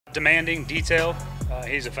Demanding, detailed.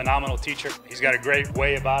 He's a phenomenal teacher. He's got a great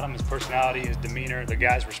way about him, his personality, his demeanor. The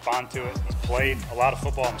guys respond to it. He's played a lot of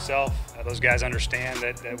football himself. Those guys understand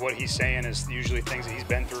that what he's saying is usually things that he's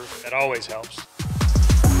been through. That always helps.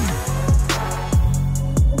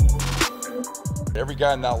 Every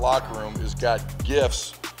guy in that locker room has got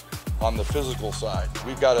gifts on the physical side.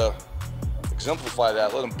 We've got to exemplify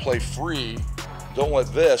that, let them play free. Don't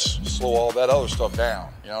let this slow all that other stuff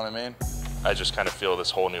down, you know what I mean? I just kind of feel this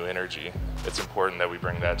whole new energy. It's important that we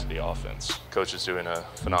bring that to the offense. Coach is doing a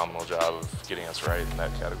phenomenal job of getting us right in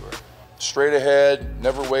that category. Straight ahead,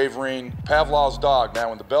 never wavering. Pavlov's dog, man.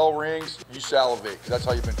 When the bell rings, you salivate, because that's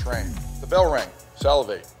how you've been trained. The bell rang,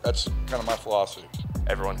 salivate. That's kind of my philosophy.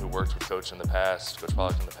 Everyone who worked with Coach in the past, Coach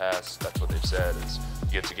Pollack in the past, that's what they've said is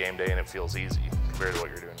you get to game day and it feels easy compared to what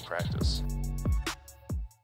you're doing in practice.